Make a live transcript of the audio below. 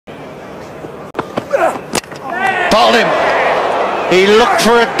Told him. He looked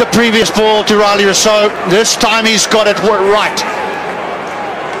for it the previous ball to Riley Rousseau. This time he's got it right.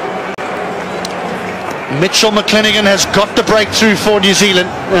 Mitchell McClenaghan has got the breakthrough for New Zealand,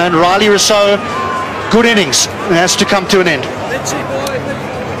 and Riley Rousseau, good innings, has to come to an end.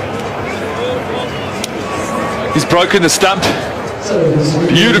 He's broken the stump.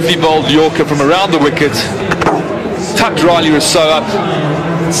 Beautifully bowled Yorker from around the wicket. Tucked Riley Rousseau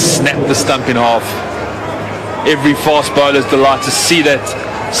up, snapped the stump in half. Every fast bowler's delight to see that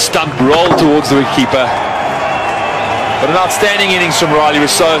stump roll towards the wicketkeeper. But an outstanding innings from Riley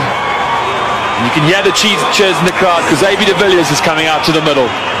Rousseau. And you can hear the cheers in the crowd because AB de Villiers is coming out to the middle.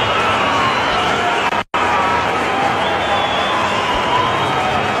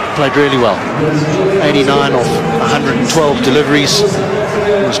 Played really well. 89 of 112 deliveries.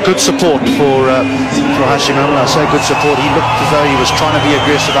 It was good support for Hashim Amla. I say good support. He looked as though he was trying to be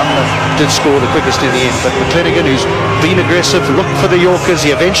aggressive. Amla did score the quickest in the end. But McClenaghan, who's been aggressive, looked for the Yorkers.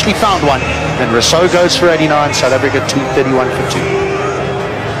 He eventually found one. Then Rousseau goes for 89. South Africa 231 for 2.